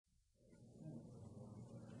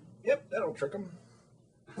Yep, that'll trick them.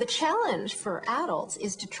 The challenge for adults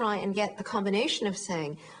is to try and get the combination of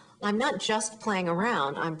saying, I'm not just playing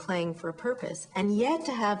around, I'm playing for a purpose, and yet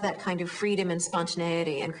to have that kind of freedom and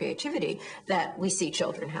spontaneity and creativity that we see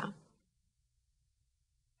children have.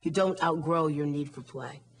 You don't outgrow your need for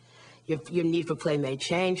play. Your need for play may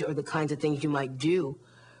change, or the kinds of things you might do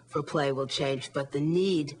for play will change, but the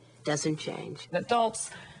need doesn't change.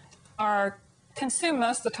 Adults are consumed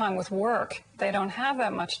most of the time with work. They don't have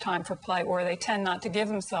that much time for play, or they tend not to give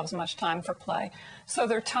themselves much time for play. So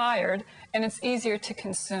they're tired, and it's easier to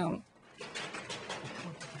consume.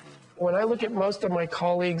 When I look at most of my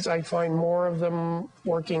colleagues, I find more of them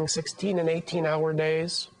working 16 and 18-hour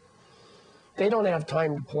days. They don't have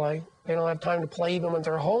time to play. They don't have time to play even when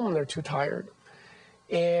they're home. They're too tired.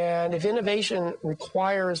 And if innovation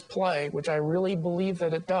requires play, which I really believe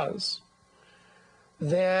that it does,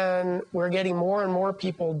 then we're getting more and more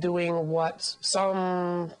people doing what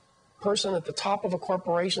some person at the top of a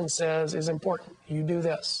corporation says is important. You do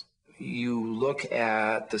this. You look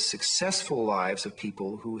at the successful lives of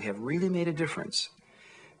people who have really made a difference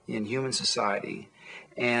in human society,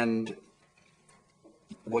 and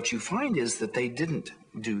what you find is that they didn't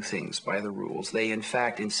do things by the rules. They, in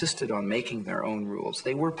fact, insisted on making their own rules.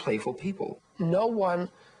 They were playful people. No one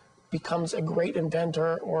becomes a great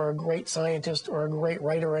inventor or a great scientist or a great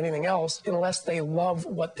writer or anything else unless they love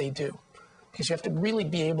what they do. Because you have to really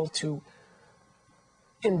be able to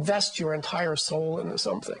invest your entire soul into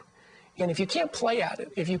something. And if you can't play at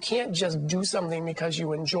it, if you can't just do something because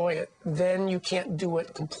you enjoy it, then you can't do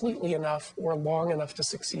it completely enough or long enough to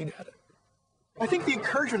succeed at it. I think the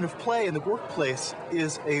encouragement of play in the workplace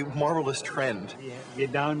is a marvelous trend. Yeah, we're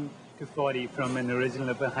down to 40 from an original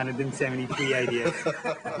of 173 ideas.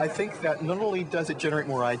 I think that not only does it generate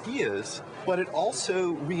more ideas, but it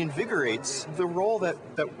also reinvigorates the role that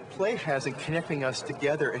play has in connecting us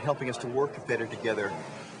together and helping us to work better together.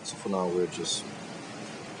 So for now, we're just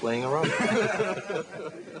playing around.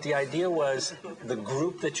 The idea was the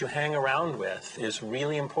group that you hang around with is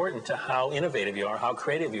really important to how innovative you are, how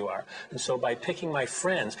creative you are. And so by picking my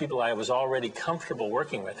friends, people I was already comfortable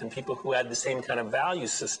working with, and people who had the same kind of value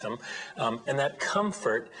system, and that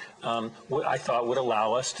comfort, I thought would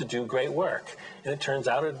allow us to do great work. And it turns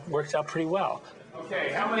out it worked out pretty well.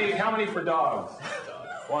 Okay, how many for dogs?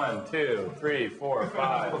 1, 2, 3, 4,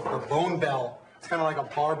 5. A bone bell. It's kind of like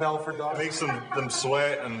a barbell for dogs. It makes them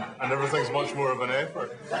sweat, and everything's much more of an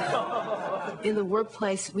effort. In the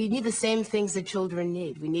workplace, we need the same things that children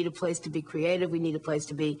need. We need a place to be creative. We need a place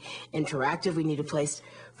to be interactive. We need a place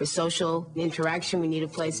for social interaction. We need a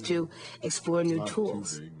place to explore new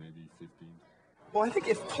tools. Well, I think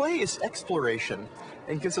if play is exploration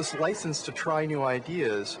and gives us license to try new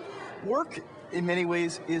ideas, work, in many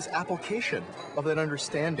ways, is application of that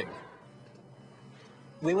understanding.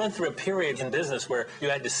 We went through a period in business where you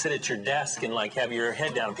had to sit at your desk and like have your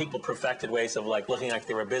head down. People perfected ways of like looking like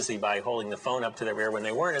they were busy by holding the phone up to their ear when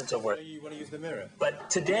they weren't and so forth. You want to use the mirror.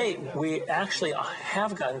 But today we actually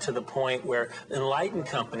have gotten to the point where enlightened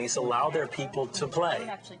companies allow their people to play.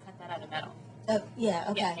 Actually cut that out of metal. Yeah,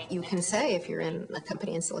 okay. You can say if you're in a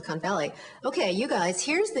company in Silicon Valley, okay, you guys,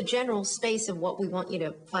 here's the general space of what we want you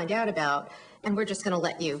to find out about, and we're just going to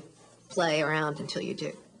let you play around until you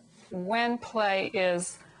do. When play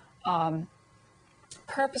is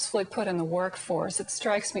purposefully put in the workforce, it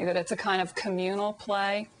strikes me that it's a kind of communal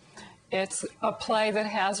play. It's a play that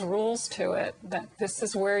has rules to it, that this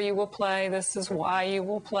is where you will play, this is why you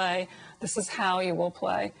will play, this is how you will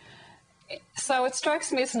play. So it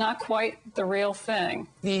strikes me it's not quite the real thing.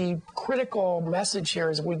 The critical message here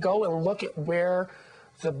is we go and look at where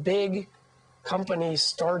the big companies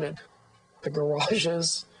started, the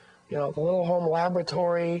garages, you know, the little home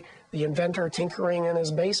laboratory, the inventor tinkering in his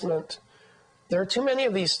basement. There are too many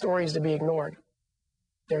of these stories to be ignored.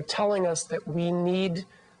 They're telling us that we need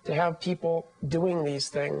to have people doing these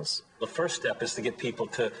things. The first step is to get people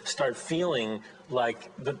to start feeling like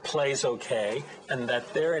the play's okay and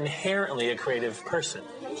that they're inherently a creative person.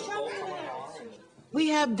 We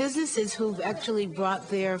have businesses who've actually brought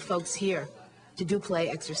their folks here to do play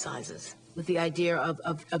exercises with the idea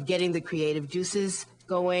of getting the creative juices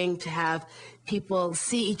going, to have people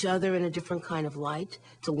see each other in a different kind of light,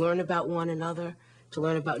 to learn about one another, to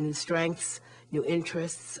learn about new strengths, new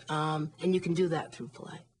interests, and you can do that through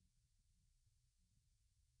play.